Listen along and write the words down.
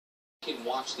You can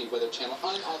watch the Weather Channel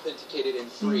unauthenticated and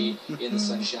free in the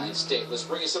Sunshine State. Let's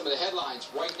bring you some of the headlines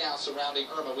right now surrounding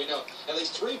Irma. We know at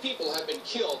least 3 people have been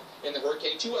killed in the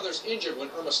hurricane, 2 others injured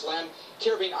when Irma slammed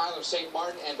Caribbean Island of St.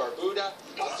 Martin and Barbuda.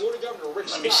 Florida Governor Rick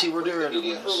Scott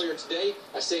earlier today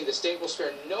saying the state will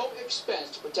spare no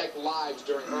expense to protect lives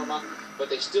during Irma,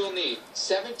 but they still need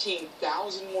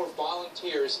 17,000 more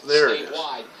volunteers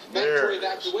statewide. Mandatory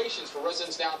evacuations for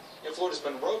residents now in Florida's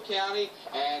Monroe County,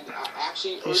 and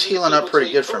actually he's healing up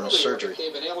pretty good from his surgery.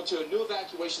 They've been able to. New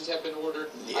evacuations have been ordered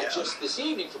just this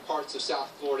evening for parts of South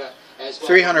Florida as well.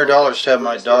 $300 to have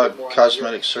my dog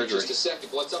cosmetic surgery. Just a second.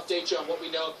 Let's update you on what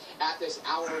we know at this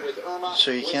hour with Irma.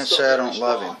 So you can't say I don't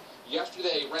love him.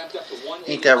 Yesterday ramped up to 189.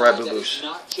 Ain't that right, boo-boos?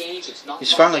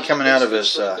 He's finally coming out of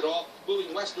his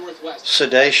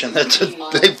sedation.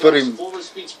 They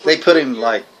put him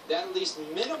like.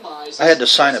 I had to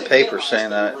sign a paper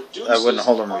saying that I wouldn't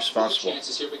hold him responsible.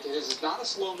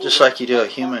 Just like you do a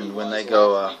human when they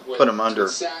go put him under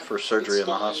for surgery in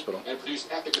the hospital. He's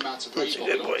a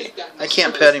good boy. I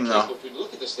can't pet him though.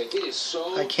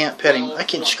 I can't pet him. I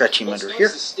can scratch him under here.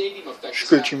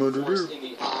 Scratch him under here.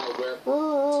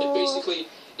 It basically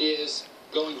is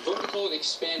going vertical and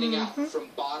expanding out from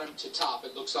bottom to top.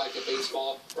 It looks like a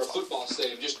baseball or a football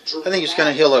stadium. I think he's going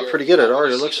to heal up pretty good. It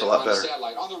already looks a lot better.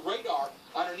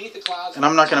 And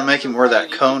I'm not going to make him wear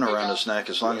that cone around his neck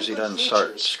as long as he doesn't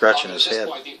start scratching his head.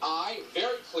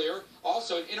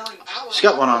 He's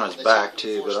got one on his back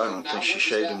too, but I don't think she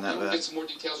shaved him that bad.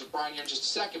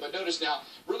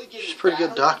 She's a pretty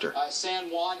good doctor.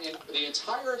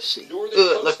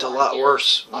 It looked a lot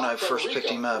worse when I first picked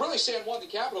him up.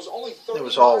 It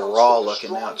was all raw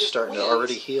looking. Now it's starting to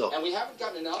already heal. And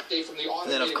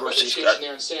then of course he's got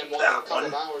that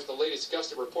one. The latest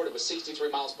gust reported was 63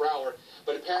 miles per hour,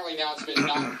 but apparently now it's been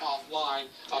knocked offline.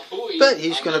 But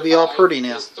he's going to be all pretty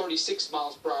now. 36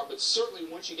 miles per hour, but certainly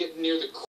once you get near the